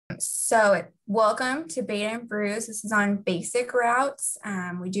So welcome to Beta Brews. This is on basic routes.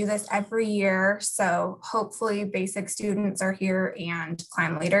 We do this every year. So hopefully basic students are here and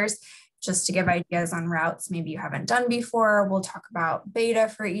climb leaders just to give ideas on routes maybe you haven't done before. We'll talk about beta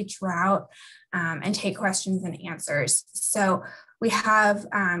for each route and take questions and answers. So we have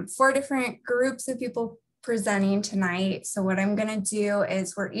 4 different groups of people presenting tonight. So what I'm going to do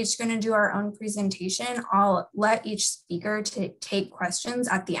is we're each going to do our own presentation. I'll let each speaker take questions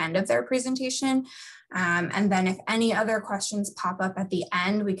at the end of their presentation. And then if any other questions pop up at the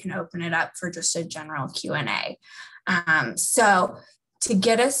end, we can open it up for just a general Q&A. So to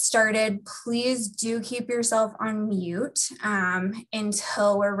get us started, please do keep yourself on mute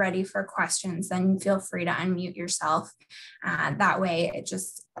until we're ready for questions. Then feel free to unmute yourself. That way it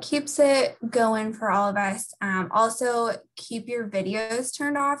just keeps it going for all of us. Also, keep your videos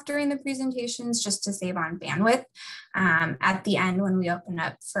turned off during the presentations just to save on bandwidth. At the end, when we open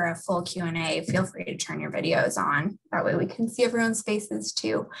up for a full Q&A, feel free to turn your videos on. That way we can see everyone's faces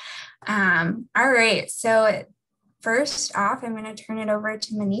too. All right, so first off, I'm going to turn it over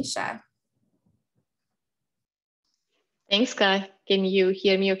to Manisha. Thanks, Skye. Can you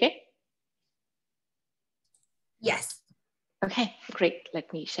hear me okay? Yes. Okay, great.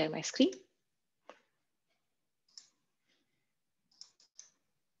 Let me share my screen.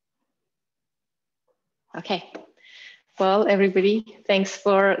 Okay. Well, everybody, thanks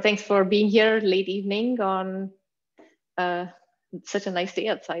for being here late evening on such a nice day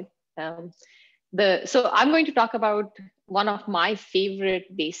outside. So I'm going to talk about one of my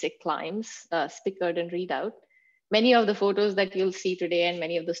favorite basic climbs, Spickard and Redoubt. Many of the photos that you'll see today and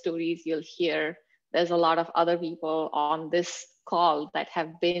many of the stories you'll hear, there's a lot of other people on this call that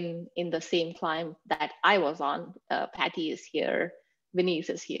have been in the same climb that I was on. Patty is here, Vinny's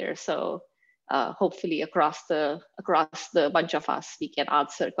is here. So hopefully across the bunch of us, we can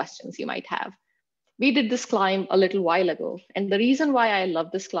answer questions you might have. We did this climb a little while ago. And the reason why I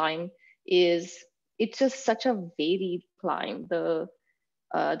love this climb is it's just such a varied climb.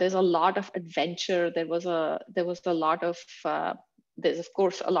 There's a lot of adventure. There's of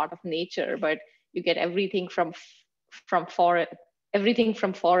course a lot of nature, but you get everything from forests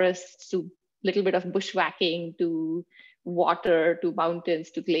to little bit of bushwhacking to water to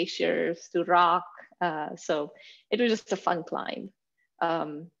mountains to glaciers to rock. So it was just a fun climb.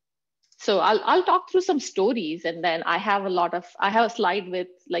 So I'll talk through some stories, and then I have a slide with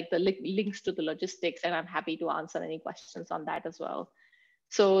like the links to the logistics, and I'm happy to answer any questions on that as well.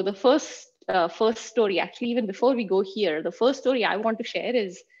 So the first story, actually, even before we go here, the first story I want to share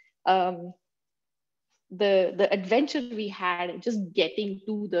is the adventure we had just getting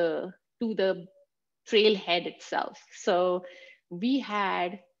to the trailhead itself. So we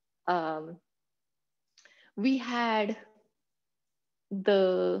had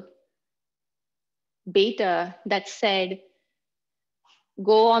the beta that said,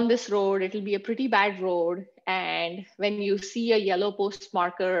 go on this road, it'll be a pretty bad road. And when you see a yellow post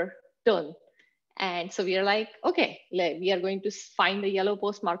marker, turn. And so we are like, okay, we are going to find the yellow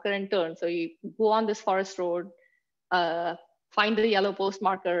post marker and turn. So you go on this forest road, find the yellow post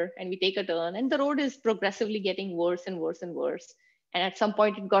marker, and we take a turn. And the road is progressively getting worse and worse and worse. And at some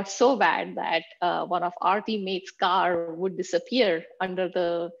point it got so bad that one of our teammates' car would disappear under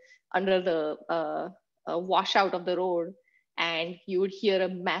the washout of the road, and you would hear a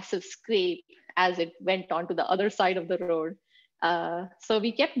massive scrape as it went onto the other side of the road. So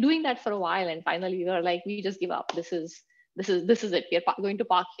we kept doing that for a while, and finally we were like, we just give up. This is it. We are going to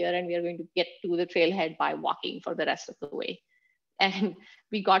park here, and we are going to get to the trailhead by walking for the rest of the way. And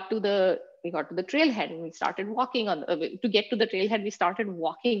we got to the trailhead, and we started walking to get to the trailhead. We started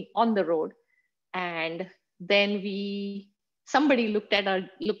walking on the road, and then somebody looked at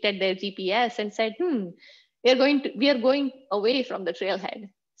their GPS and said, we are going away from the trailhead.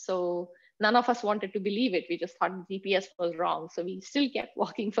 So none of us wanted to believe it. We just thought the GPS was wrong. So we still kept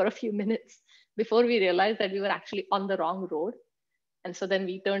walking for a few minutes before we realized that we were actually on the wrong road. And so then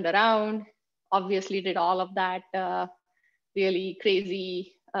we turned around, obviously did all of that really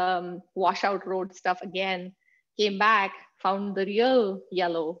crazy washout road stuff again, came back, found the real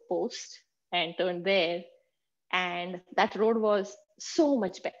yellow post and turned there. And that road was so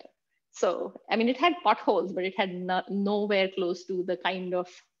much better. So, I mean, it had potholes, but it had nowhere close to the kind of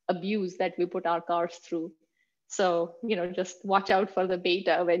abuse that we put our cars through. So, just watch out for the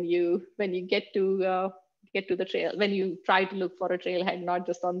beta when you get to the trail, when you try to look for a trailhead, not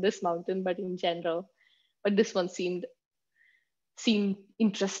just on this mountain, but in general. But this one seemed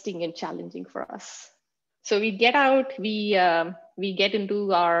interesting and challenging for us. So we get out, we get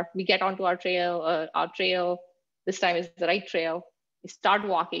onto our trail. Our trail this time is the right trail. We start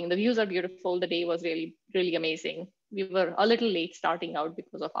walking. The views are beautiful. The day was really, really amazing. We were a little late starting out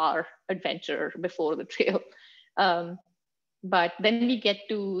because of our adventure before the trail. But then we get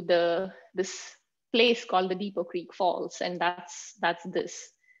to this place called the Depot Creek Falls, and that's this.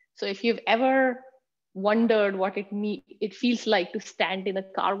 So if you've ever wondered what it feels like to stand in a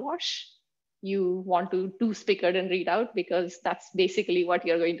car wash, you want to do Spickard and Redoubt, because that's basically what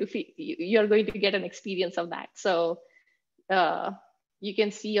you're going to feel. You're going to get an experience of that. So you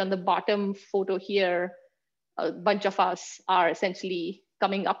can see on the bottom photo here, a bunch of us are essentially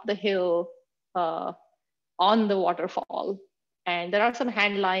coming up the hill on the waterfall. And there are some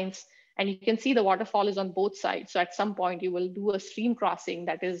hand lines, and you can see the waterfall is on both sides. So at some point you will do a stream crossing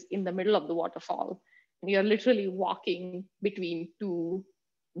that is in the middle of the waterfall. And you're literally walking between two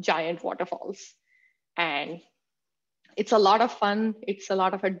giant waterfalls. And it's a lot of fun. It's a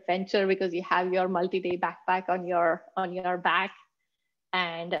lot of adventure because you have your multi-day backpack on your back.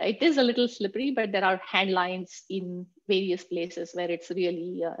 And it is a little slippery, but there are hand lines in various places where it's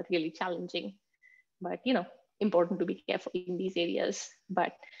really, really challenging. But, important to be careful in these areas.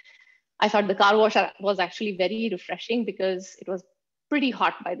 But I thought the car wash was actually very refreshing because it was pretty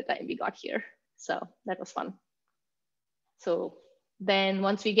hot by the time we got here. So that was fun. So then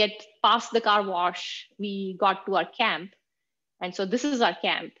once we get past the car wash, we got to our camp. And so this is our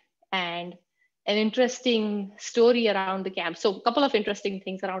camp. And an interesting story around the camp. So a couple of interesting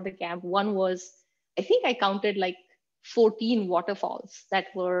things around the camp. One was, I think I counted like 14 waterfalls that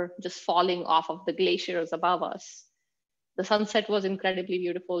were just falling off of the glaciers above us. The sunset was incredibly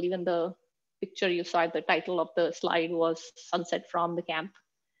beautiful. Even the picture you saw at the title of the slide was Sunset from the Camp.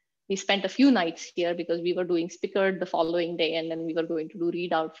 We spent a few nights here because we were doing Spickard the following day, and then we were going to do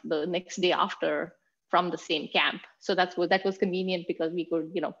Redoubt the next day after from the same camp. So that was convenient because we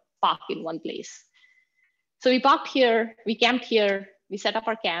could, park in one place. So we parked here, we camped here, we set up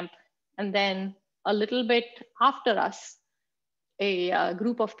our camp, and then a little bit after us, a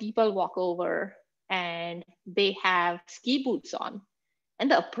group of people walk over and they have ski boots on. And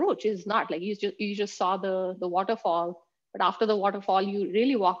the approach is not like you just saw the waterfall, but after the waterfall, you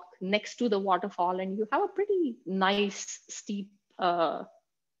really walk next to the waterfall and you have a pretty nice, steep,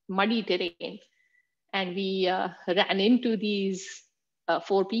 muddy terrain. And we ran into these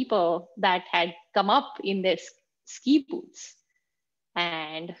 4 people that had come up in their ski boots.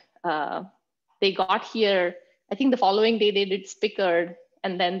 And they got here, I think the following day they did Spickard,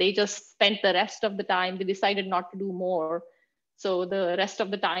 and then they just spent the rest of the time, they decided not to do more. So the rest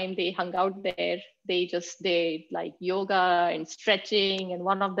of the time they hung out there. They just did like yoga and stretching, and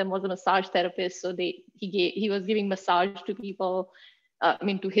one of them was a massage therapist. So he was giving massage to people,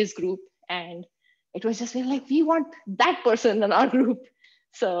 to his group. And it was just like, we want that person in our group.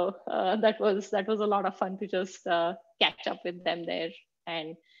 So that was a lot of fun to just catch up with them there.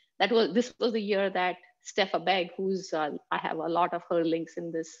 And this was the year that Steph Abeg, who's I have a lot of her links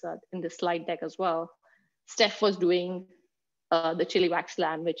in this slide deck as well. Steph was doing the Chilliwack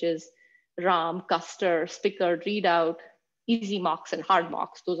Slam, which is Ram, Custer, Spickard, Redoubt, Easy Mocks, and Hard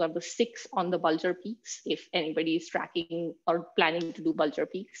Mocks. Those are the 6 on the Bulger Peaks, if anybody is tracking or planning to do Bulger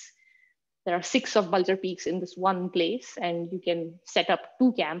Peaks. There are 6 of Bulger Peaks in this one place, and you can set up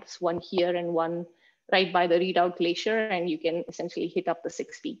 2 camps, one here and one right by the Redoubt Glacier, and you can essentially hit up the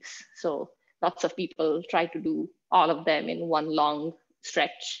 6 peaks. So lots of people try to do all of them in one long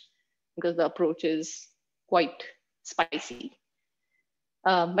stretch because the approach is quite spicy.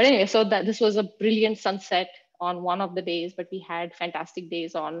 But anyway, so this was a brilliant sunset on one of the days, but we had fantastic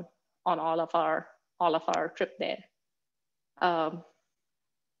days on all of our trip there.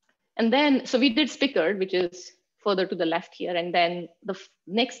 And then, so we did Spickard, which is further to the left here. And then the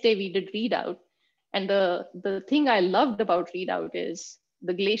next day we did Redoubt. And the thing I loved about Redoubt is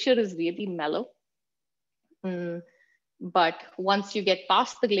the glacier is really mellow. But once you get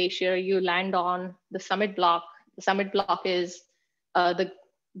past the glacier, you land on the summit block. The summit block is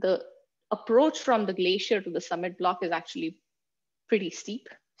the approach from the glacier to the summit block is actually pretty steep.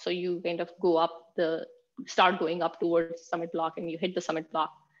 So you kind of start going up towards summit block and you hit the summit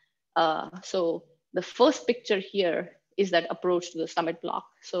block. So the first picture here is that approach to the summit block.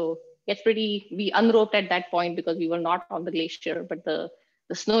 So we unroped at that point because we were not on the glacier, but the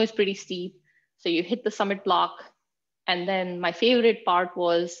snow is pretty steep. So you hit the summit block. And then my favorite part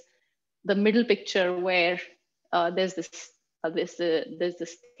was the middle picture where there's this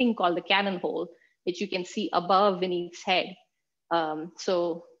thing called the cannon hole, which you can see above Vineet's head.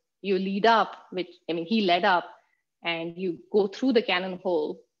 So you lead up, he led up, and you go through the cannon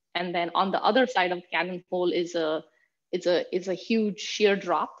hole. And then on the other side of the cannon hole is a huge sheer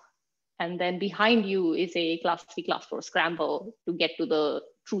drop. And then behind you is a class 3, class 4 scramble to get to the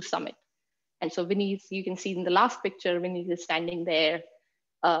true summit. And so Vinny's, you can see in the last picture, Vinny is standing there.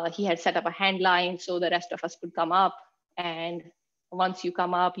 He had set up a hand line so the rest of us could come up. And once you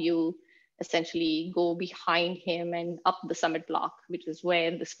come up, you essentially go behind him and up the summit block, which is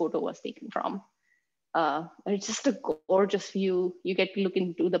where this photo was taken from. It's just a gorgeous view. You get to look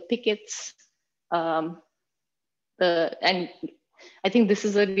into the pickets. And I think this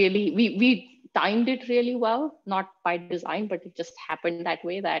is a really, we timed it really well, not by design, but it just happened that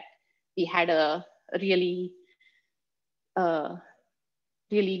way, that we had a really,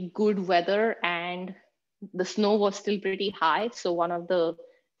 really good weather and the snow was still pretty high. So one of the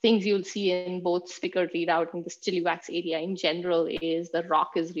things you'll see in both Spickard Redoubt and this Chilliwack's area in general is the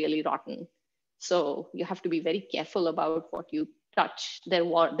rock is really rotten. So you have to be very careful about what you touch. There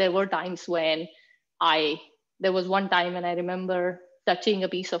were times when there was one time when I remember touching a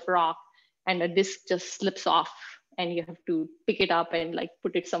piece of rock and a disc just slips off and you have to pick it up and like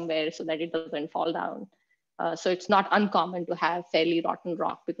put it somewhere so that it doesn't fall down. So it's not uncommon to have fairly rotten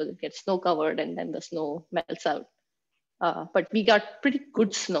rock because it gets snow covered and then the snow melts out. But we got pretty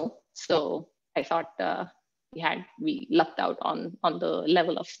good snow. So I thought we lucked out on the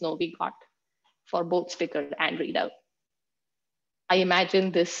level of snow we got for both Spickard and Redoubt. I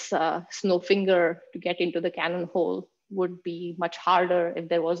imagine this snow finger to get into the cannon hole would be much harder if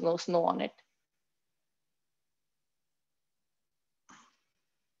there was no snow on it.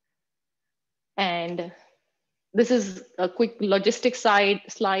 And this is a quick logistics slide.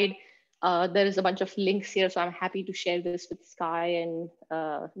 There is a bunch of links here, so I'm happy to share this with Skye and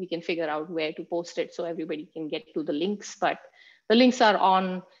we can figure out where to post it so everybody can get to the links. But the links are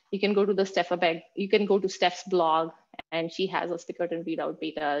on, you can go to the you can go to Steph's blog and she has a Spickard and Redoubt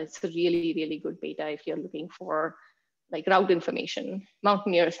beta. It's a really, really good beta if you're looking for like route information.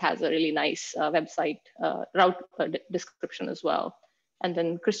 Mountaineers has a really nice website, route description as well. And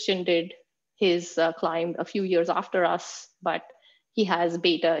then Christian did his climb a few years after us, but he has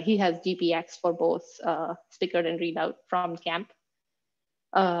GPX for both Spickard and Redoubt from camp.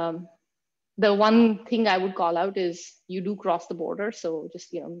 The one thing I would call out is you do cross the border. So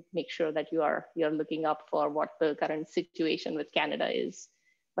just make sure that you're looking up for what the current situation with Canada is.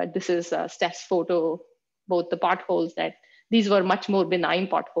 But this is Steph's photo, both the potholes these were much more benign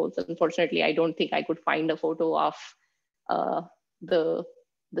potholes. Unfortunately, I don't think I could find a photo of the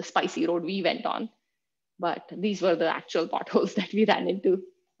spicy road we went on, but these were the actual potholes that we ran into.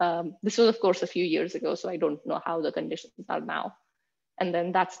 This was, of course, a few years ago, so I don't know how the conditions are now. And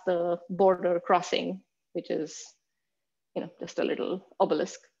then that's the border crossing, which is, just a little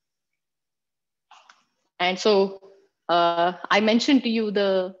obelisk. And so I mentioned to you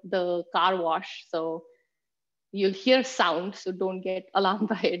the car wash. So you'll hear sound, so don't get alarmed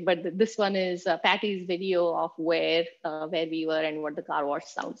by it. But this one is Patty's video of where we were and what the car wash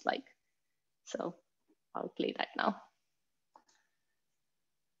sounds like. So I'll play that now.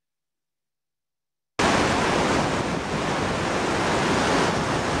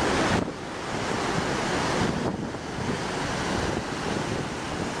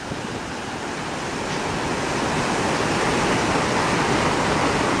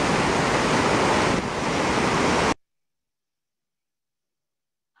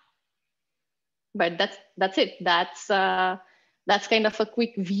 But that's it. That's kind of a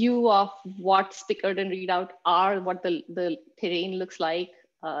quick view of what Spickard and Redoubt are, what the terrain looks like.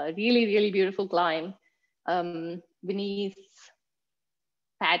 Really, really beautiful climb. Vinny's,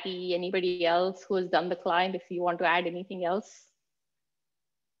 Patty, anybody else who has done the climb, if you want to add anything else.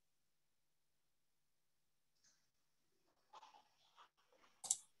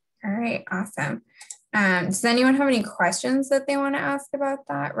 All right, awesome. Does anyone have any questions that they want to ask about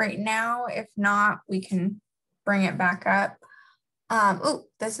that right now? If not, we can bring it back up. Oh,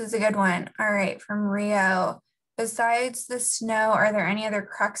 this is a good one. All right, from Rio. Besides the snow, are there any other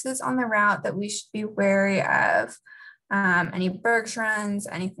cruxes on the route that we should be wary of? Any berg runs,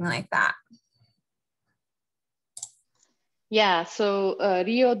 anything like that? Yeah, so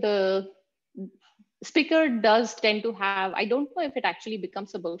Rio, the Spickard does tend to have, I don't know if it actually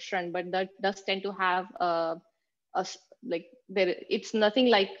becomes a berg run, but that does tend to have it's nothing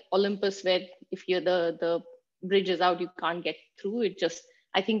like Olympus where if you're the bridge is out, you can't get through. It just,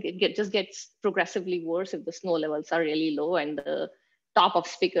 I think it just gets progressively worse if the snow levels are really low and the top of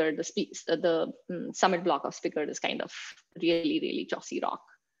Spickard, the summit block of Spickard is kind of really, really jossy rock.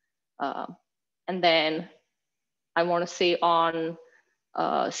 And then I want to say on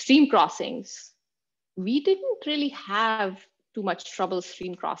stream crossings, we didn't really have too much trouble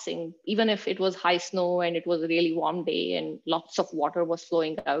stream crossing, even if it was high snow and it was a really warm day and lots of water was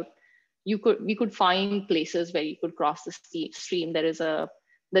flowing out. we could find places where you could cross the stream.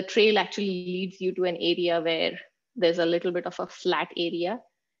 The trail actually leads you to an area where there's a little bit of a flat area.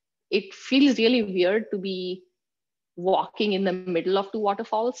 It feels really weird to be walking in the middle of two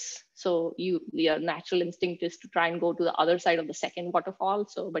waterfalls. So your natural instinct is to try and go to the other side of the second waterfall.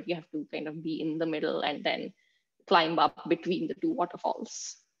 But you have to kind of be in the middle and then climb up between the two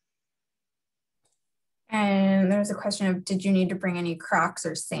waterfalls. And there's a question of, did you need to bring any Crocs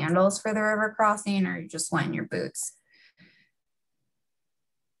or sandals for the river crossing, or you just went in your boots?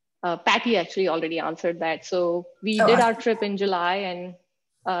 Patty actually already answered that. So we did our trip in July, and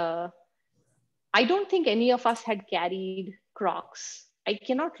I don't think any of us had carried Crocs. I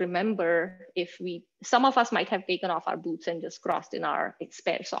cannot remember if some of us might have taken off our boots and just crossed in our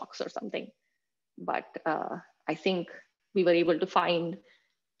spare socks or something. But I think we were able to find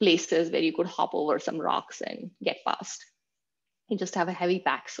places where you could hop over some rocks and get past. You just have a heavy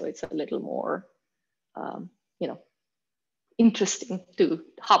pack, so it's a little more, interesting to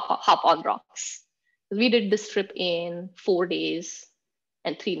hop on rocks. We did this trip in 4 days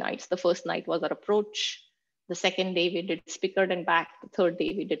and 3 nights. The first night was our approach. The second day we did Spickard and back. The third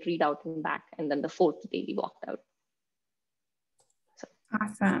day we did Redoubt and back. And then the fourth day we walked out. So.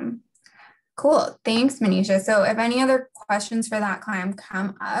 Awesome. Cool. Thanks, Manisha. So if any other questions for that climb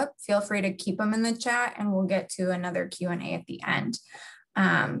come up, feel free to keep them in the chat and we'll get to another Q&A at the end.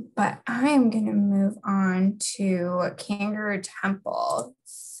 But I'm going to move on to Kangaroo Temple.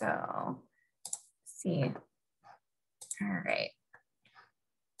 So let's see. All right.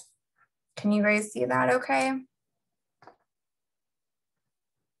 Can you guys see that okay?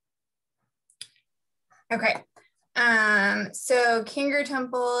 Okay. So Kangaroo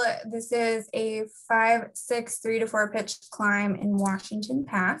Temple, this is a 5, 6, 3 to 4 pitch climb in Washington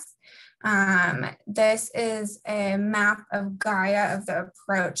Pass. This is a map of Gaia of the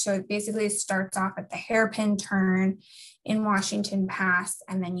approach. So it basically starts off at the hairpin turn in Washington Pass,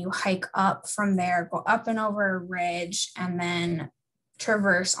 and then you hike up from there, go up and over a ridge, and then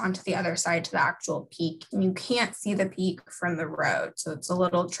traverse onto the other side to the actual peak. And you can't see the peak from the road, so it's a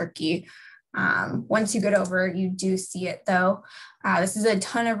little tricky. Once you get over, you do see it though. This is a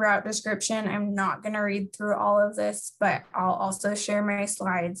ton of route description. I'm not going to read through all of this, but I'll also share my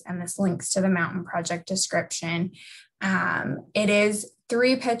slides, and this links to the mountain project description. It is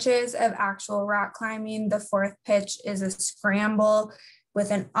 3 pitches of actual rock climbing. The 4th pitch is a scramble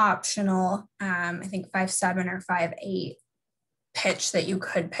with an optional, I think 5.7 or 5.8 pitch that you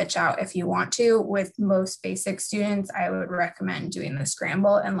could pitch out if you want to. With most basic students, I would recommend doing the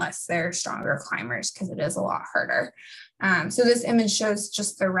scramble unless they're stronger climbers, because it is a lot harder. So this image shows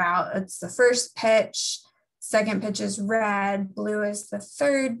just the route. It's the first pitch, second pitch is red, blue is the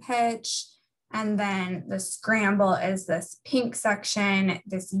 3rd pitch, and then the scramble is this pink section.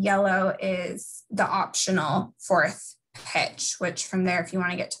 This yellow is the optional 4th pitch, which from there, if you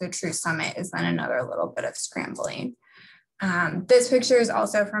want to get to the true summit, is then another little bit of scrambling. This picture is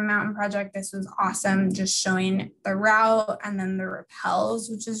also from Mountain Project. This was awesome, just showing the route and then the rappels,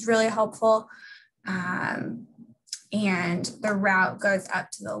 which is really helpful. And the route goes up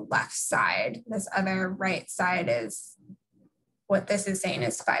to the left side. This other right side is what this is saying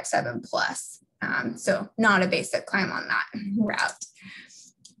is 5.7 plus. So not a basic climb on that route.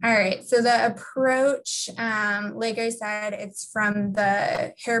 All right, so the approach, like I said, it's from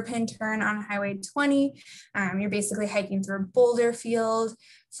the hairpin turn on Highway 20. You're basically hiking through a boulder field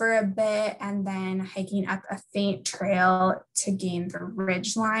for a bit and then hiking up a faint trail to gain the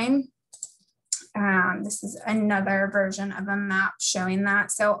ridge line. This is another version of a map showing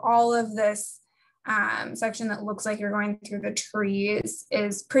that. So all of this section that looks like you're going through the trees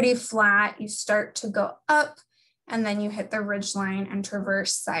is pretty flat. You start to go up, and then you hit the ridge line and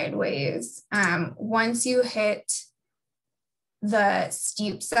traverse sideways. Once you hit the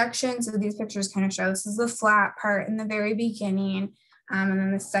steep section, so these pictures kind of show this is the flat part in the very beginning, and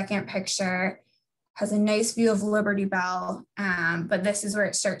then the second picture has a nice view of Liberty Bell, but this is where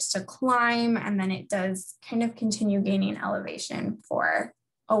it starts to climb, and then it does kind of continue gaining elevation for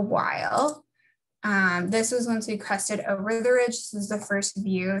a while. This was once we crested over the ridge. This is the first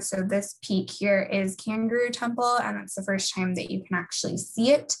view. So this peak here is Kangaroo Temple, and that's the first time that you can actually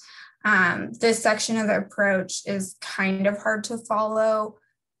see it. This section of the approach is kind of hard to follow.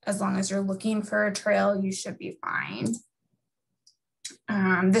 As long as you're looking for a trail, you should be fine.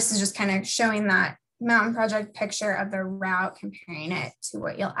 This is just kind of showing that Mountain Project picture of the route, comparing it to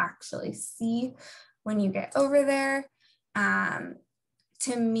what you'll actually see when you get over there.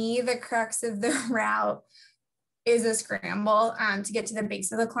 To me, the crux of the route is a scramble to get to the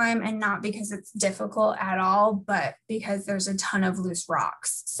base of the climb, and not because it's difficult at all, but because there's a ton of loose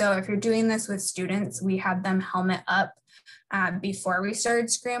rocks. So if you're doing this with students, we had them helmet up before we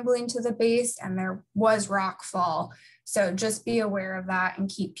started scrambling to the base, and there was rock fall. So just be aware of that and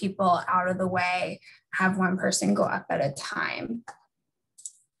keep people out of the way. Have one person go up at a time.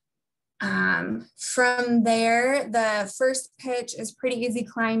 From there, the first pitch is pretty easy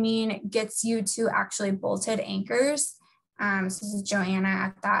climbing, gets you to actually bolted anchors. So this is Joanna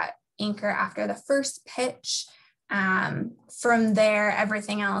at that anchor after the first pitch. From there,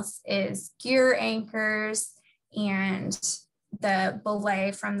 everything else is gear anchors, and the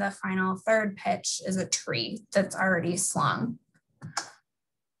belay from the final third pitch is a tree that's already slung.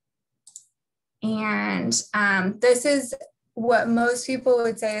 And this is what most people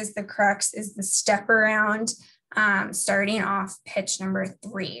would say is the crux, is the step around starting off pitch number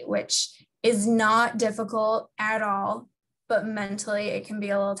 3, which is not difficult at all, but mentally it can be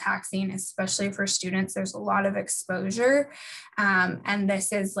a little taxing, especially for students. There's a lot of exposure. And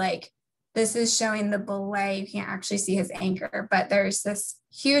this is showing the belay. You can't actually see his anchor, but there's this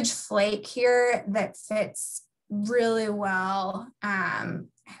huge flake here that fits really well. I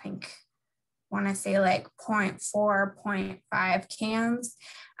want to say like 0.4, 0.5 cams.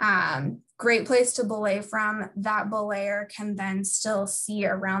 Great place to belay from. That belayer can then still see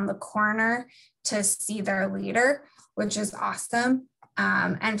around the corner to see their leader, which is awesome.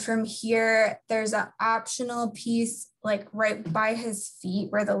 And from here, there's an optional piece like right by his feet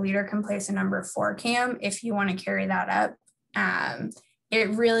where the leader can place a number 4 cam if you want to carry that up. It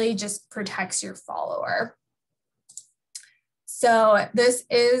really just protects your follower. So this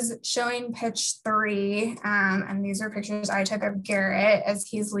is showing pitch 3, and these are pictures I took of Garrett as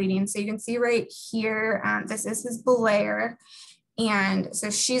he's leading. So you can see right here, this is his belayer. And so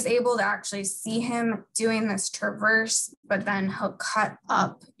she's able to actually see him doing this traverse, but then he'll cut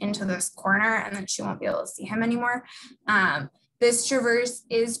up into this corner and then she won't be able to see him anymore. This traverse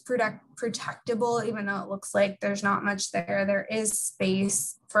is protectable, even though it looks like there's not much there. There is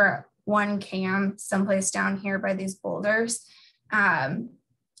space for 1 cam someplace down here by these boulders.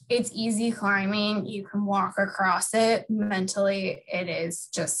 It's easy climbing. You can walk across it. Mentally, it is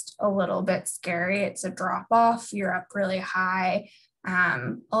just a little bit scary. It's a drop off. You're up really high.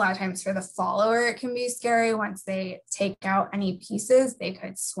 A lot of times for the follower, it can be scary. Once they take out any pieces, they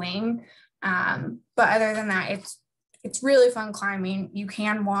could swing. But other than that, it's really fun climbing. You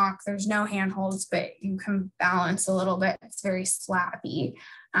can walk. There's no handholds, but you can balance a little bit. It's very slappy.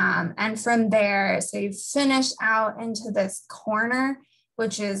 And from there, so you've finished out into this corner,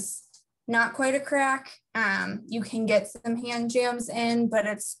 which is not quite a crack. You can get some hand jams in, but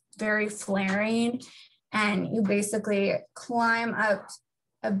it's very flaring. And you basically climb up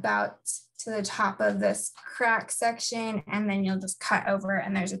about to the top of this crack section, and then you'll just cut over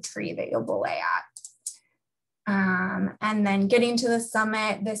and there's a tree that you'll belay at. And then getting to the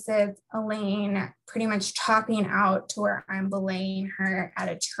summit, this is Elaine pretty much topping out to where I'm belaying her at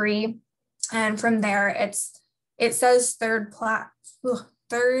a tree. And from there, it says third class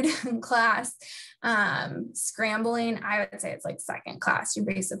scrambling. I would say it's like second class. You're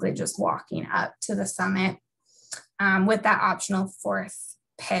basically just walking up to the summit with that optional 4th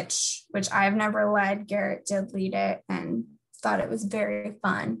pitch, which I've never led. Garrett did lead it and thought it was very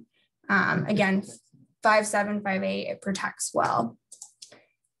fun. Again, 5'7", 5'8", it protects well.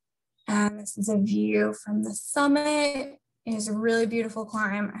 And this is a view from the summit. It is a really beautiful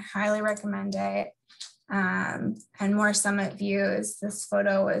climb. I highly recommend it. And more summit views. This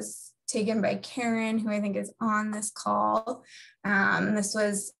photo was taken by Karen, who I think is on this call. This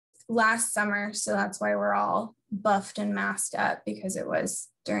was last summer, so that's why we're all buffed and masked up, because it was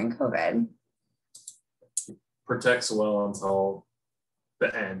during COVID. Protects well until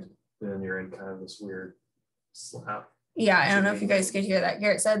the end. Then you're in kind of this weird slap. Yeah, I don't know if you guys could hear that.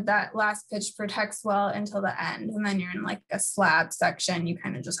 Garrett said that last pitch protects well until the end, and then you're in like a slab section. You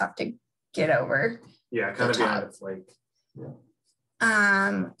kind of just have to get over. Yeah, kind of behind the flake.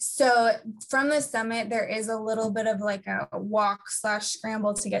 Yeah. So from the summit, there is a little bit of like a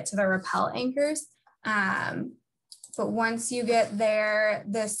walk/scramble to get to the rappel anchors. But once you get there,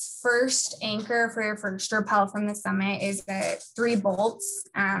 this first anchor for your first rappel from the summit is 3 bolts.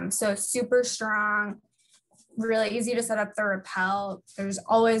 So super strong, really easy to set up the rappel. There's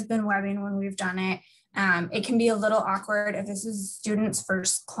always been webbing when we've done it. It can be a little awkward if this is a student's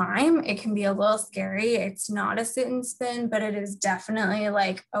first climb. It can be a little scary. It's not a sit and spin, but it is definitely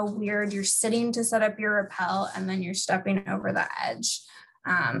like a weird, you're sitting to set up your rappel and then you're stepping over the edge.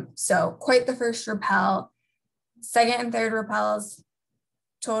 So quite the first rappel. Second and third rappels,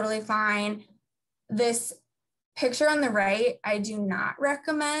 totally fine. This picture on the right, I do not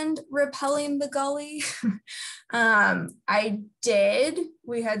recommend rappelling the gully.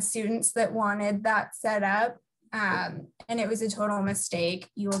 We had students that wanted that set up, and it was a total mistake.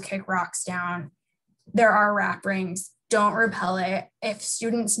 You will kick rocks down. There are wrap rings. Don't rappel it. If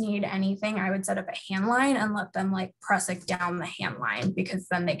students need anything, I would set up a hand line and let them like press it down the hand line, because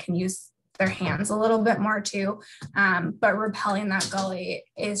then they can use their hands a little bit more too. But rappelling that gully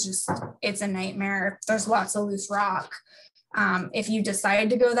is just, it's a nightmare. There's lots of loose rock. If you decide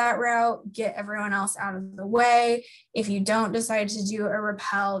to go that route, get everyone else out of the way. If you don't decide to do a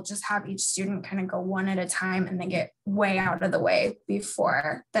rappel, just have each student kind of go one at a time and then get way out of the way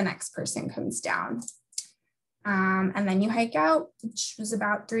before the next person comes down. And then you hike out, which was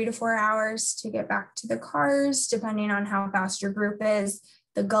about 3 to 4 hours to get back to the cars, depending on how fast your group is.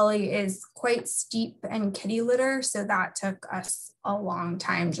 The gully is quite steep and kitty litter, so that took us a long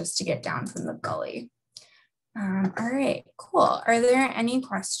time just to get down from the gully. All right, cool. Are there any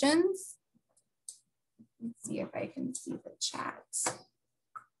questions? Let's see if I can see the chat.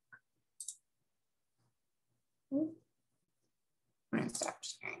 I'm gonna stop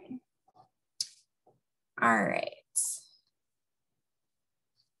sharing. All right.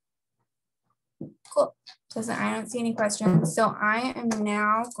 Cool. I don't see any questions. So I am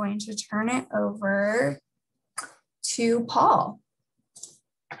now going to turn it over to Paul.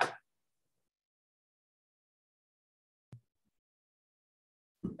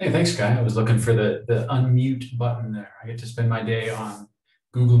 Hey, thanks, Skye. I was looking for the unmute button there. I get to spend my day on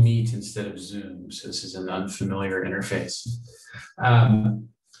Google Meet instead of Zoom, so this is an unfamiliar interface.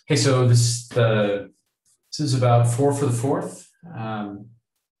 Hey, so this is about 4 for the 4th.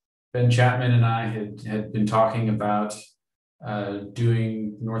 Ben Chapman and I had been talking about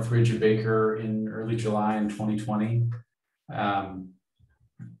doing Northridge or Baker in early July in 2020.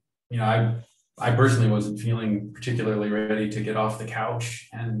 You know, I personally wasn't feeling particularly ready to get off the couch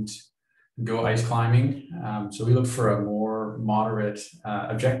and go ice climbing. So we looked for a more moderate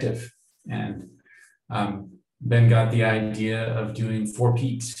objective. And Ben got the idea of doing 4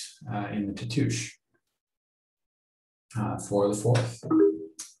 peaks in the Tatoosh for the 4th.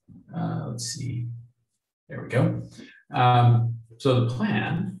 Let's see, there we go. So the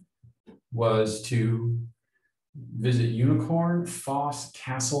plan was to visit Unicorn, Foss,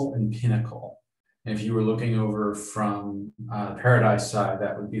 Castle, and Pinnacle. And if you were looking over from the Paradise side,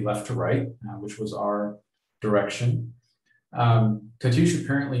 that would be left to right, which was our direction. Tatoosh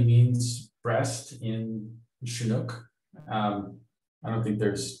apparently means breast in Chinook. I don't think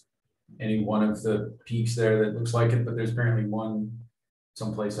there's any one of the peaks there that looks like it, but there's apparently one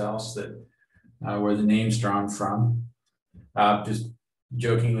someplace else that where the name's drawn from. Just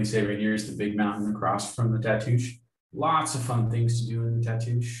jokingly say right here is the big mountain across from the Tatoosh. Lots of fun things to do in the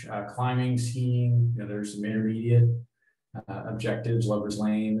Tatoosh. Climbing, skiing, you know, there's some intermediate objectives, Lover's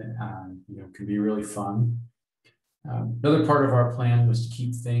Lane, you know, can be really fun. Another part of our plan was to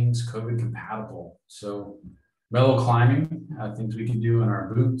keep things COVID compatible. So mellow climbing, things we can do in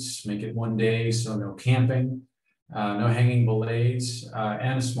our boots, make it one day, so no camping. No hanging belays,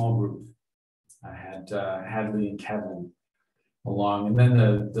 and a small group. I had Hadley and Kevin along. And then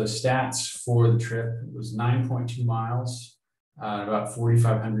the stats for the trip was 9.2 miles, about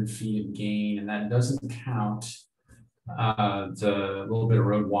 4,500 feet of gain. And that doesn't count the little bit of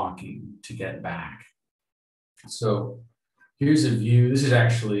road walking to get back. So here's a view. This is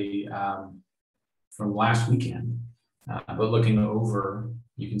actually from last weekend, but looking over,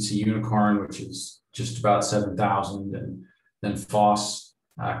 you can see Unicorn, which is just about 7,000, and then Foss,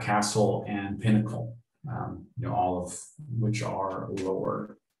 Castle, and Pinnacle, you know, all of which are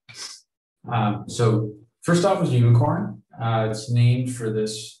lower. So first off was Unicorn. It's named for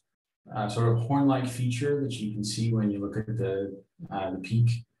this sort of horn-like feature that you can see when you look at the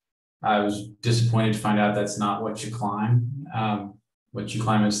peak. I was disappointed to find out that's not what you climb. What you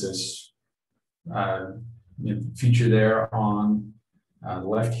climb is this you know, feature there on the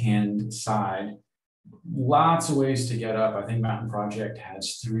left-hand side. Lots of ways to get up. I think Mountain Project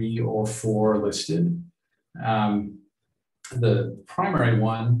has 3 or 4 listed. The primary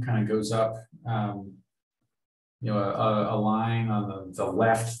one kind of goes up, you know, a line on the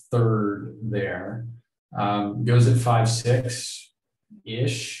left third there, goes at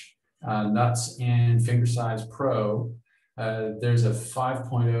 5.6-ish. Nuts and Finger Size Pro. There's a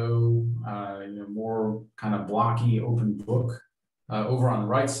 5.0, you know, more kind of blocky open book over on the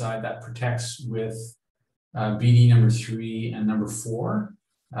right side that protects with BD number 3 and number 4.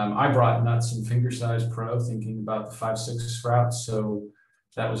 I brought Nuts and Finger Size Pro thinking about the 5.6 route, so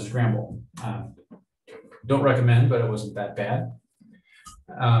that was a scramble. Don't recommend, but it wasn't that bad.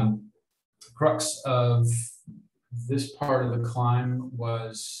 Crux of this part of the climb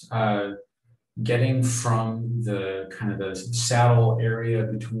was getting from the kind of the saddle area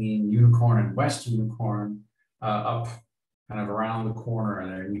between Unicorn and West Unicorn up kind of around the corner,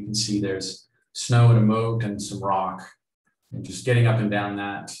 and there you can see there's snow and a moat and some rock, and just getting up and down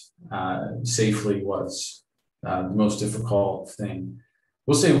that safely was the most difficult thing.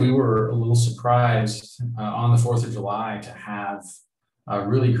 We'll say we were a little surprised on the 4th of July to have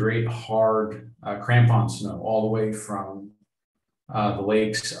really great hard crampon snow all the way from the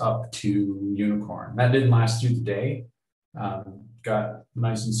lakes up to Unicorn. That didn't last through the day. Got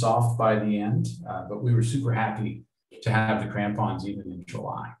nice and soft by the end, but we were super happy to have the crampons even in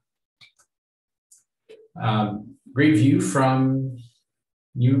July. Great view from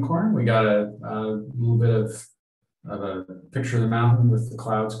Unicorn. We got a little bit of a picture of the mountain with the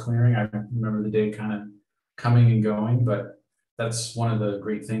clouds clearing. I remember the day kind of coming and going, but that's one of the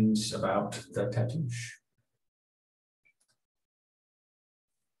great things about the Tatoosh.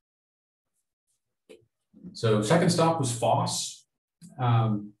 So second stop was Foss.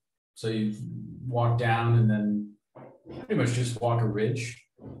 So you walk down and then pretty much just walk a ridge.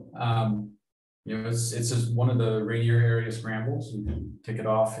 You know, it's just one of the rainier area scrambles. You can tick it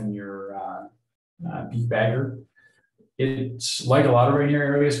off in your beef bagger. It's like a lot of rainier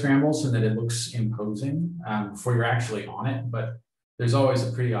area scrambles in that it looks imposing before you're actually on it, but there's always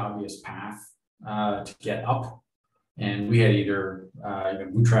a pretty obvious path to get up. And we had either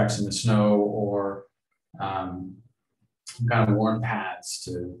boot tracks in the snow or kind of worn paths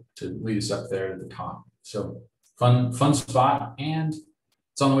to lead us up there to the top. So fun spot, and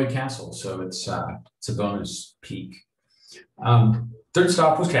it's on the way to Castle, so it's a bonus peak. Third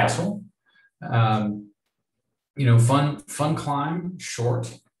stop was Castle. You know, fun climb, short.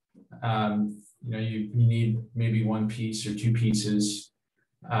 You know, you need maybe one piece or two pieces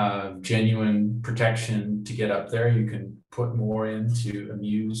of genuine protection to get up there. You can put more in to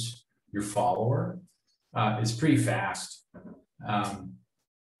amuse your follower. It's pretty fast. You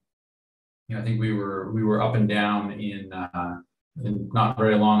know, I think we were up and down in not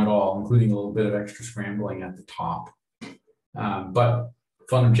very long at all, including a little bit of extra scrambling at the top. But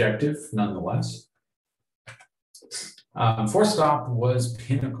fun objective nonetheless. Fourth stop was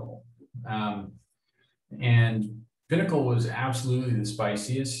Pinnacle. And Pinnacle was absolutely the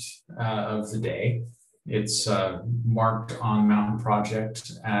spiciest of the day. It's marked on Mountain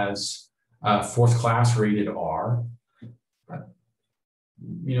Project as 4th class rated R.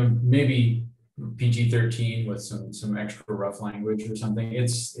 You know, maybe PG-13 with some extra rough language or something.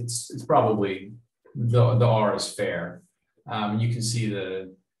 It's probably the R is fair. You can see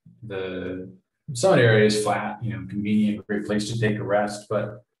the summit area is flat, you know, convenient, great place to take a rest,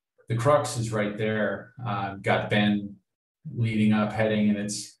 but the crux is right there. Got bend leading up, heading, and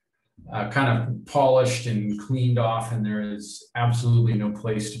it's kind of polished and cleaned off, and there is absolutely no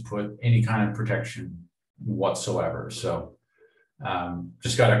place to put any kind of protection whatsoever. So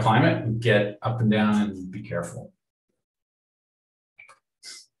just got to climb it and get up and down and be careful.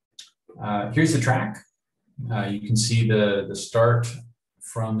 Here's the track. You can see the start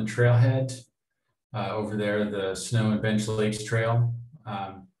from the trailhead over there, the Snow and Bench Lakes Trail.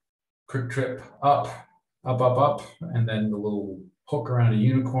 Quick trip up, and then the little hook around a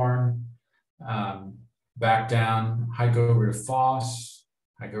Unicorn, back down, hike over to Foss,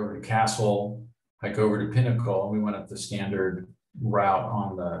 hike over to Castle, hike over to Pinnacle, and we went up the standard route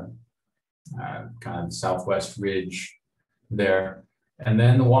on the kind of southwest ridge there, and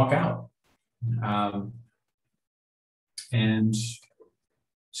then the walk out. And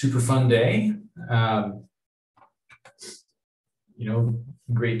super fun day. You know,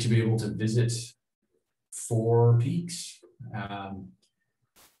 great to be able to visit 4 peaks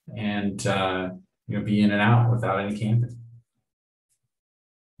and you know, be in and out without any camping.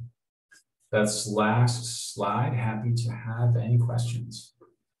 That's last slide. Happy to have any questions.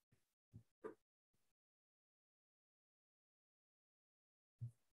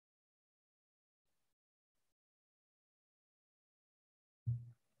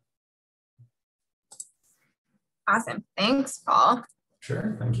 Awesome. Thanks, Paul.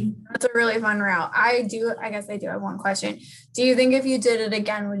 Sure. Thank you. That's a really fun route. I guess I do have one question. Do you think if you did it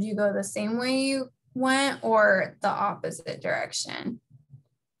again, would you go the same way you went or the opposite direction?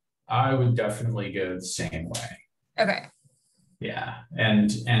 I would definitely go the same way. Okay. Yeah. And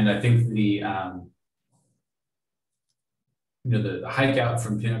I think the you know, the hike out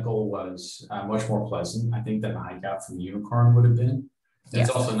from Pinnacle was much more pleasant, I think, than the hike out from Unicorn would have been. Yes.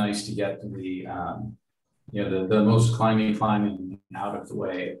 It's also nice to get the you know, the most climbing out of the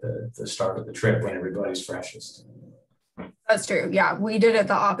way at the start of the trip when everybody's freshest. That's true. Yeah, we did it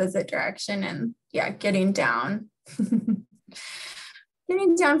the opposite direction, and yeah, getting down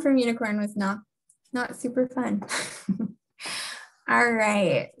Getting down from Unicorn was not super fun. All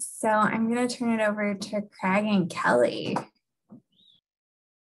right, so I'm gonna turn it over to Craig and Kelly.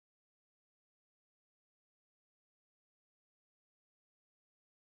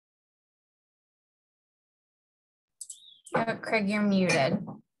 Oh, Craig, you're muted.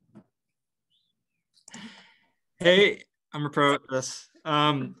 Hey, I'm a pro at this.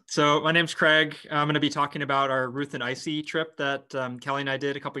 So my name's Craig. I'm going to be talking about our Ruth and Icy trip that Kelly and I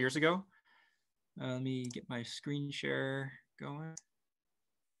did a couple years ago. Let me get my screen share going.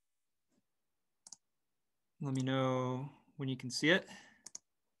 Let me know when you can see it.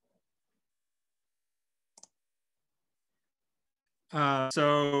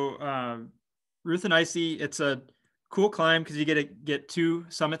 Ruth and Icy, it's a cool climb because you get to get 2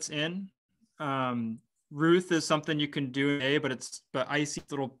 summits in. Ruth is something you can do in a day, but Icy is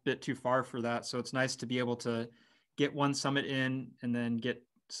a little bit too far for that. So it's nice to be able to get 1 summit in and then get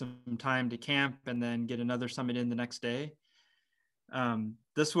some time to camp and then get another summit in the next day.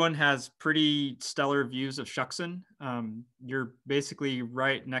 This one has pretty stellar views of Shuckson. You're basically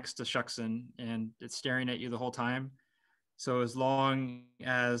right next to Shuckson and it's staring at you the whole time. So as long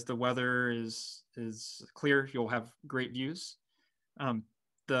as the weather is clear, you'll have great views.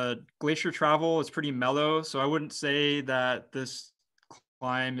 The glacier travel is pretty mellow, so I wouldn't say that this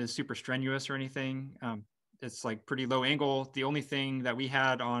climb is super strenuous or anything. It's like pretty low angle. The only thing that we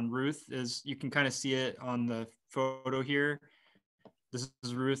had on Ruth is you can kind of see it on the photo here. This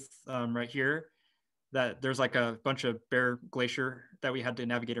is Ruth right here. That there's like a bunch of bare glacier that we had to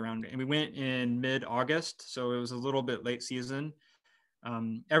navigate around. And we went in mid-August, so it was a little bit late season.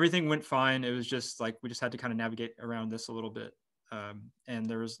 Everything went fine. It was just like, we just had to kind of navigate around this a little bit. And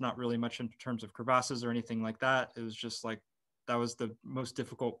there was not really much in terms of crevasses or anything like that. It was just like, that was the most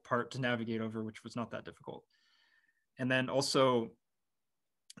difficult part to navigate over, which was not that difficult. And then also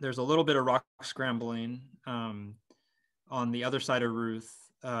there's a little bit of rock scrambling on the other side of Ruth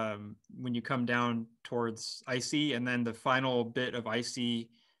when you come down towards Icy, and then the final bit of Icy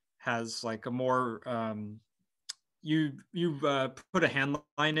has like a more, you put a hand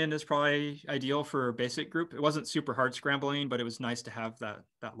line in is probably ideal for a basic group. It wasn't super hard scrambling, but it was nice to have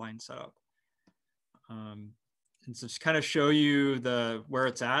that line set up. And so just kind of show you where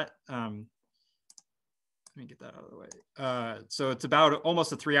it's at. Let me get that out of the way. So it's about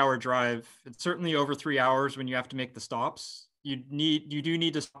almost a 3-hour drive. It's certainly over 3 hours when you have to make the stops. You do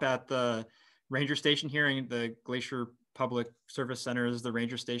need to stop at the ranger station here in the Glacier Public Service Center is the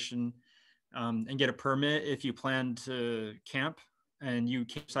ranger station, and get a permit if you plan to camp. And you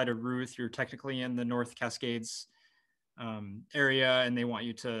camp beside of Ruth, you're technically in the North Cascades area, and they want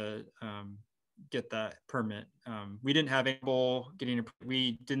you to get that permit. We didn't have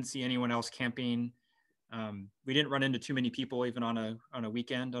we didn't see anyone else camping. We didn't run into too many people even on a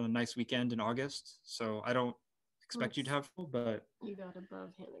weekend, on a nice weekend in August. So I don't expect you to have full, but you got above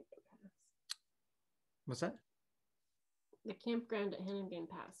Hannigan Pass. What's that? The campground at Hannigan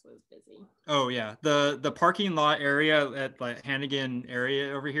Pass was busy. Oh yeah, the parking lot area at like Hannigan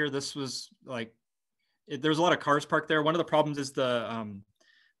area over here. This was like there's a lot of cars parked there. One of the problems is the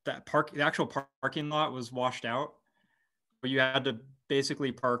actual parking lot was washed out, where you had to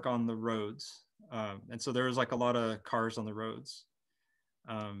basically park on the roads, and so there was like a lot of cars on the roads.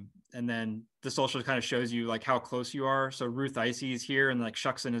 And then this also kind of shows you like how close you are. So Ruth Icy is here, and like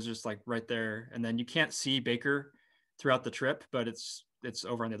Shuckson is just like right there, and then you can't see Baker throughout the trip, but it's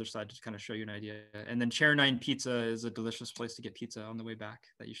over on the other side to kind of show you an idea. And then Chair 9 Pizza is a delicious place to get pizza on the way back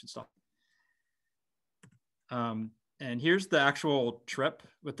that you should stop. And here's the actual trip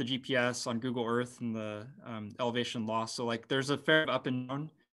with the GPS on Google Earth and the elevation loss. So like there's a fair up and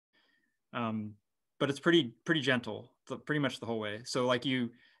down, but it's pretty gentle, pretty much the whole way. So like you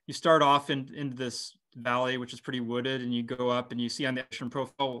start off into this valley, which is pretty wooded, and you go up and you see on the ocean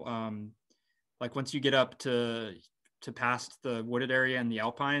profile, like once you get up to past the wooded area and the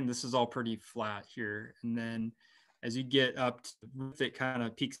alpine, this is all pretty flat here. And then as you get up to Ruth, it kind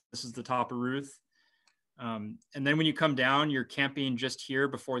of peaks. This is the top of Ruth. And then when you come down, you're camping just here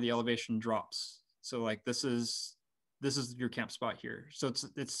before the elevation drops. So like this is your camp spot here. So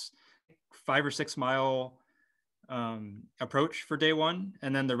it's 5 or 6 mile approach for day 1,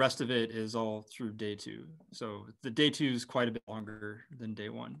 and then the rest of it is all through day 2. So the day 2 is quite a bit longer than day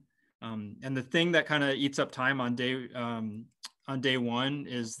 1. And the thing that kind of eats up time on day 1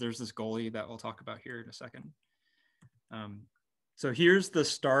 is there's this gully that we'll talk about here in a second. So here's the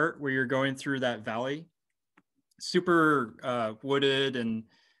start where you're going through that valley, super wooded and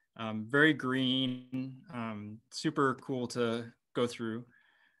very green, super cool to go through.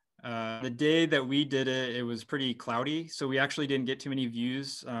 The day that we did it, it was pretty cloudy, so we actually didn't get too many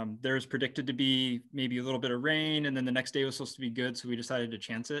views. There was predicted to be maybe a little bit of rain, and then the next day was supposed to be good, so we decided to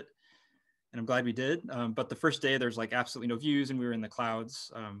chance it, and I'm glad we did. But the first day, there's like absolutely no views, and we were in the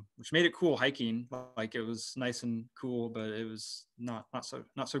clouds, which made it cool hiking. Like it was nice and cool, but it was not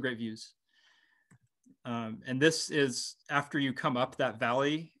so great views. And this is after you come up that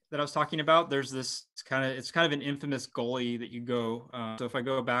valley that I was talking about. There's this it's kind of an infamous gully that you go. So if I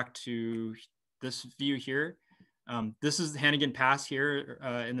go back to this view here, this is the Hannigan Pass here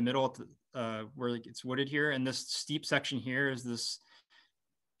in the middle where it's wooded here. And this steep section here is this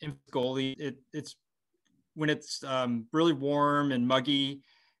gully. It's when it's really warm and muggy,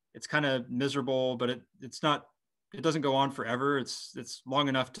 it's kind of miserable, but it doesn't go on forever. It's long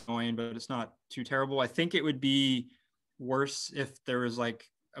enough to annoying, but it's not too terrible. I think it would be worse if there was like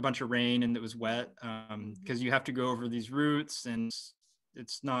a bunch of rain and it was wet, because you have to go over these routes, and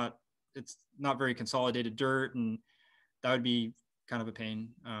it's not very consolidated dirt, and that would be kind of a pain.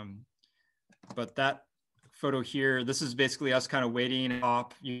 But that photo here, this is basically us kind of waiting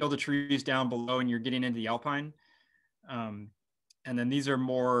up. You know the trees down below, and you're getting into the alpine. And then these are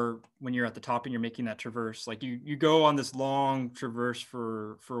more when you're at the top and you're making that traverse. Like you go on this long traverse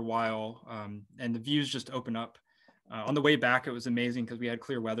for a while, and the views just open up. On the way back, it was amazing because we had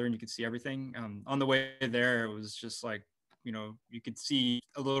clear weather and you could see everything. On the way there, it was just like, you know, you could see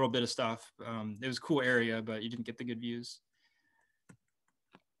a little bit of stuff. It was a cool area, but you didn't get the good views.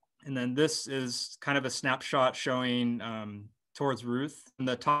 And then this is kind of a snapshot showing towards Ruth. And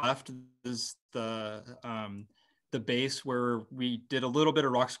the top left is the base where we did a little bit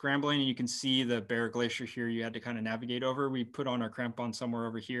of rock scrambling, and you can see the Bear Glacier here you had to kind of navigate over. We put on our crampon somewhere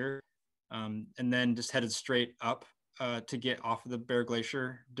over here, and then just headed straight up to get off of the Bear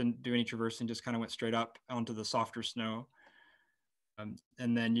Glacier. Didn't do any traversing, just kind of went straight up onto the softer snow.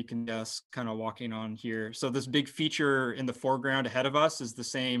 And then you can just kind of walking on here. So this big feature in the foreground ahead of us is the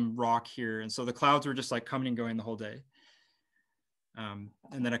same rock here. And so the clouds were just like coming and going the whole day. And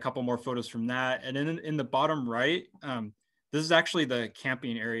then a couple more photos from that. And then in the bottom right, this is actually the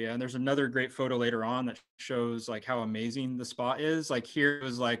camping area. And there's another great photo later on that shows like how amazing the spot is. Like here it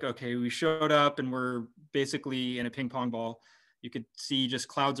was like, okay, we showed up and we're basically in a ping pong ball. You could see just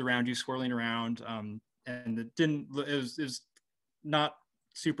clouds around you swirling around. And it was not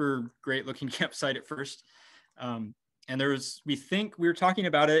super great looking campsite at first. And we think we were talking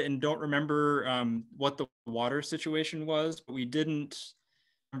about it and don't remember what the water situation was, but we didn't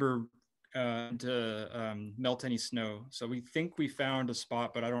remember to melt any snow. So we think we found a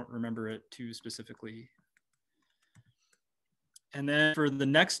spot, but I don't remember it too specifically. And then for the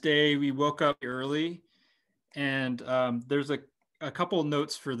next day, we woke up early, and there's a couple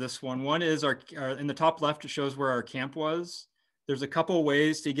notes for this one. One is in the top left, it shows where our camp was. There's a couple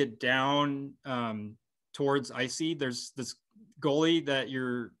ways to get down towards Icy. There's this gully that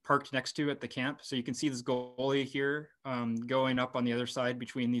you're parked next to at the camp. So you can see this gully here going up on the other side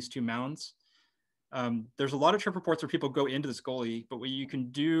between these two mounds. There's a lot of trip reports where people go into this gully, but what you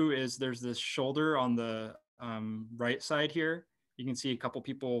can do is there's this shoulder on the right side here. You can see a couple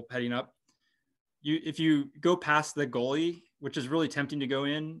people heading up. If you go past the gully, which is really tempting to go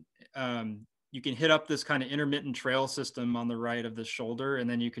in, you can hit up this kind of intermittent trail system on the right of the shoulder, and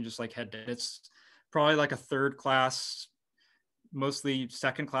then you can just like head down. It's probably like a third class, mostly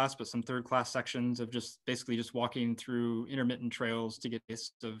second class, but some third class sections of just basically just walking through intermittent trails to get a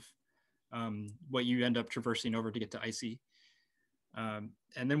taste of what you end up traversing over to get to Icy. And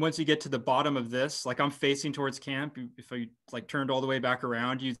then once you get to the bottom of this, like I'm facing towards camp, if I like turned all the way back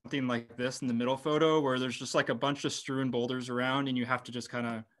around, you something like this in the middle photo where there's just like a bunch of strewn boulders around, and you have to just kind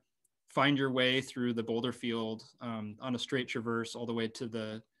of find your way through the boulder field on a straight traverse all the way to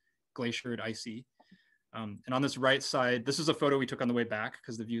the glacier at Icy. And on this right side, this is a photo we took on the way back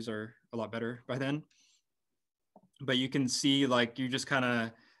because the views are a lot better by then. But you can see like you just kind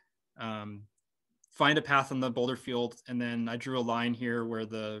of find a path on the boulder field, and then I drew a line here where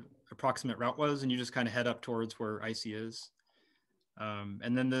the approximate route was, and you just kind of head up towards where Icy is.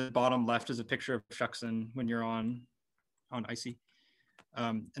 And then the bottom left is a picture of Shuxon when you're on Icy.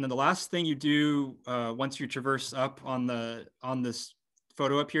 And then the last thing you do once you traverse up on this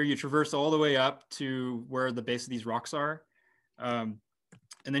photo up here, you traverse all the way up to where the base of these rocks are. And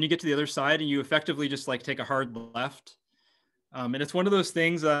then you get to the other side and you effectively just like take a hard left. And it's one of those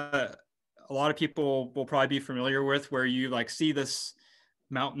things that a lot of people will probably be familiar with, where you like see this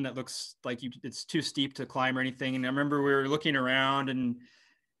mountain that looks like it's too steep to climb or anything. And I remember we were looking around and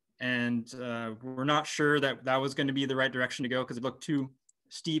we're not sure that was going to be the right direction to go because it looked too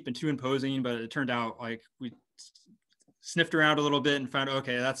steep and too imposing, but it turned out like sniffed around a little bit and found,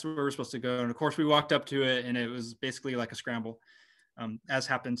 okay, that's where we're supposed to go. And of course we walked up to it and it was basically like a scramble, as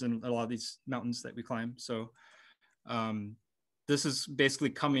happens in a lot of these mountains that we climb. So this is basically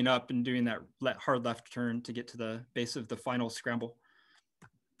coming up and doing that hard left turn to get to the base of the final scramble.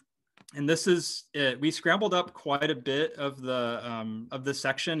 And this is it. We scrambled up quite a bit of the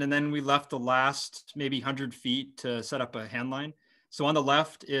section, and then we left the last maybe 100 feet to set up a hand line. So on the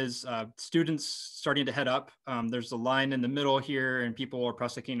left is students starting to head up. There's a line in the middle here and people are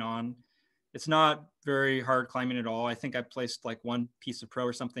pressing on. It's not very hard climbing at all. I think I placed like one piece of pro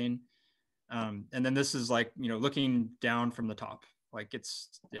or something. And then this is like, you know, looking down from the top, like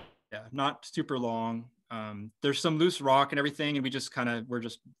it's not super long. There's some loose rock and everything. And we just we're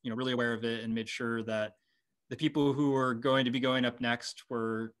just, you know, really aware of it and made sure that the people who were going to be going up next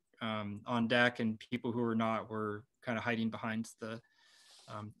were on deck, and people who were not were kind of hiding behind the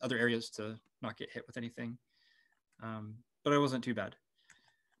other areas to not get hit with anything. But it wasn't too bad.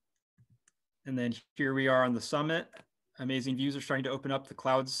 And then here we are on the summit. Amazing views are starting to open up. The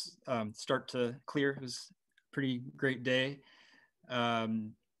clouds start to clear. It was a pretty great day.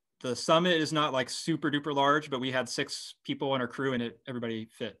 The summit is not like super duper large, but we had 6 people in our crew and everybody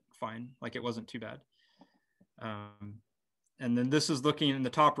fit fine. Like it wasn't too bad. And then this is looking in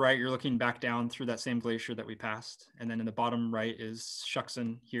the top right, you're looking back down through that same glacier that we passed. And then in the bottom right is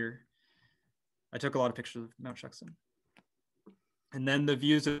Shuxon here. I took a lot of pictures of Mount Shuxon. And then the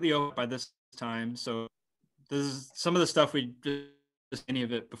views of Leo by this time. So this is some of the stuff we did any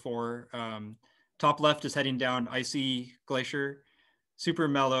of it before. Top left is heading down icy glacier, super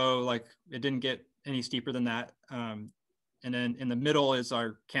mellow, like it didn't get any steeper than that. And then in the middle is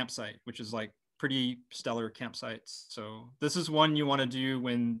our campsite, which is like pretty stellar campsites. So this is one you want to do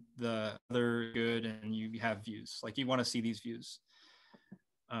when the weather is good and you have views. Like you want to see these views.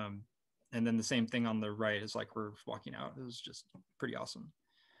 And then the same thing on the right is like we're walking out. It was just pretty awesome.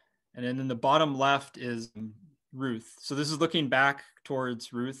 And then in the bottom left is Ruth. So this is looking back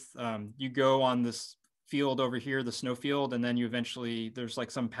towards Ruth. You go on this field over here, the snow field, and then you eventually, there's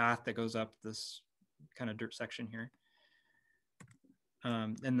like some path that goes up this kind of dirt section here.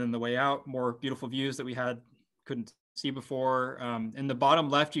 And then the way out, more beautiful views that we couldn't see before. In the bottom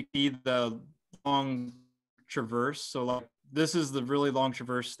left, you see the long traverse. So like, this is the really long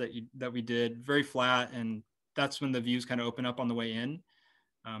traverse that we did, very flat, and that's when the views kind of open up on the way in.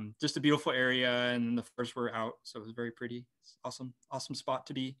 Just a beautiful area, and the first were out, so it was very pretty. It's awesome spot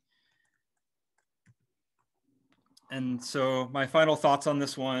to be. And so my final thoughts on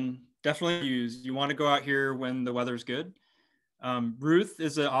this one, definitely you want to go out here when the weather's good. Ruth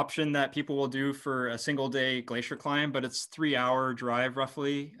is an option that people will do for a single day glacier climb, but it's 3-hour drive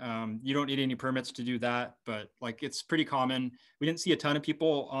roughly. You don't need any permits to do that, but like it's pretty common. We didn't see a ton of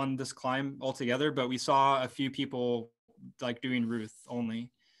people on this climb altogether, but we saw a few people like doing Ruth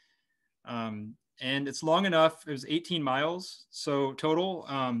only. And it's long enough. It was 18 miles so total.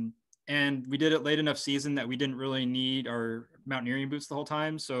 And we did it late enough season that we didn't really need our mountaineering boots the whole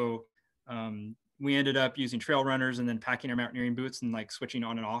time. So we ended up using trail runners and then packing our mountaineering boots and like switching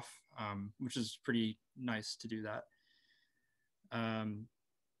on and off, which is pretty nice to do that. And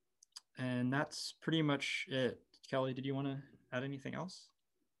that's pretty much it. Kelly, did you want to add anything else?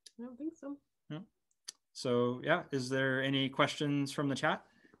 I don't think so. No. So yeah, is there any questions from the chat?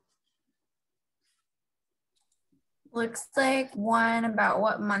 Looks like one about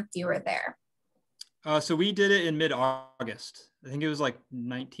what month you were there. So we did it in mid-August. I think it was like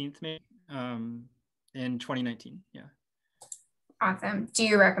 19th May in 2019. Yeah. Awesome. Do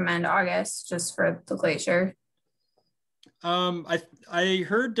you recommend August just for the glacier? I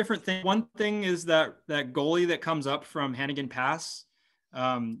heard different things. One thing is that gully that comes up from Hannigan Pass,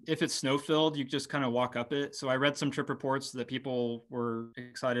 if it's snow filled, you just kind of walk up it. So I read some trip reports that people were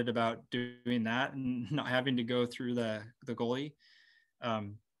excited about doing that and not having to go through the gully.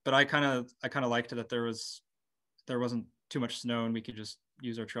 But I kind of liked it that there wasn't too much snow and we could just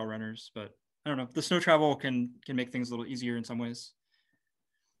use our trail runners. But I don't know, the snow travel can make things a little easier in some ways.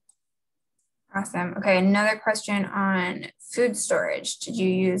 Awesome. Okay, another question on food storage. Did you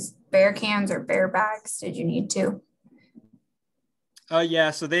use bear cans or bear bags? Did you need to?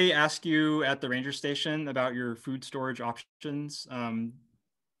 Yeah, so they ask you at the ranger station about your food storage options.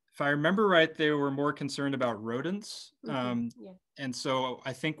 If I remember right, they were more concerned about rodents. Yeah. And so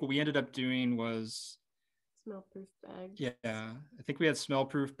I think what we ended up doing was Smell-proof bags. Yeah, I think we had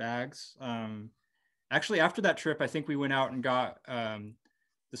smell-proof bags. Actually, after that trip, I think we went out and got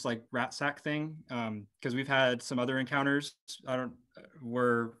this like rat sack thing because we've had some other encounters.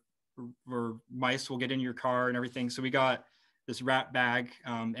 Where mice will get in your car and everything. So we got this rat bag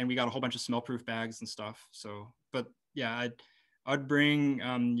and we got a whole bunch of smell-proof bags and stuff. So, but yeah, I'd bring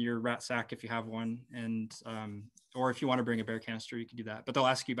your rat sack if you have one, and or if you want to bring a bear canister, you can do that. But they'll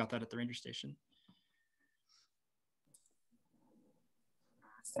ask you about that at the ranger station.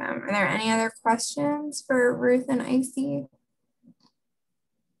 Awesome. Are there any other questions for Ruth and Icy?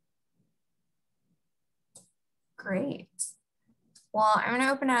 Great. Well, I'm going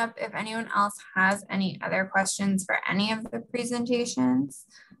to open up if anyone else has any other questions for any of the presentations.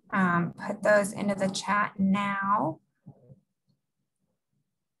 Put those into the chat now.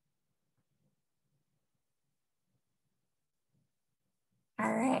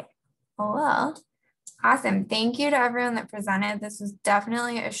 All right. Well, awesome. Thank you to everyone that presented. This was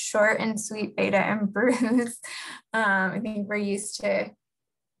definitely a short and sweet Beta and Brews. I think we're used to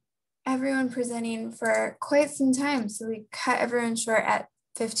everyone presenting for quite some time, so we cut everyone short at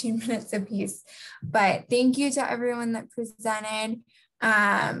 15 minutes apiece. But thank you to everyone that presented.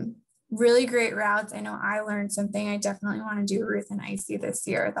 Really great routes. I know I learned something. I definitely want to do Ruth and Icy this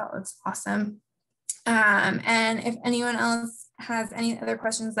year. That looks awesome. And if anyone else has any other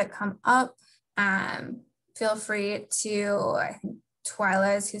questions that come up, feel free to, I think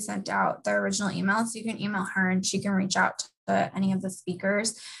Twyla is who sent out the original email, so you can email her and she can reach out to any of the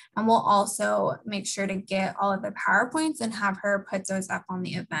speakers. And we'll also make sure to get all of the PowerPoints and have her put those up on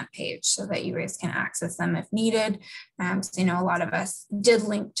the event page so that you guys can access them if needed. So, you know, a lot of us did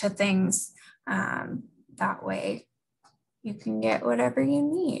link to things that way. You can get whatever you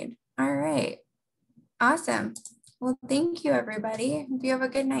need. All right. Awesome. Well, thank you, everybody. Hope you have a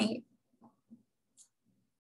good night.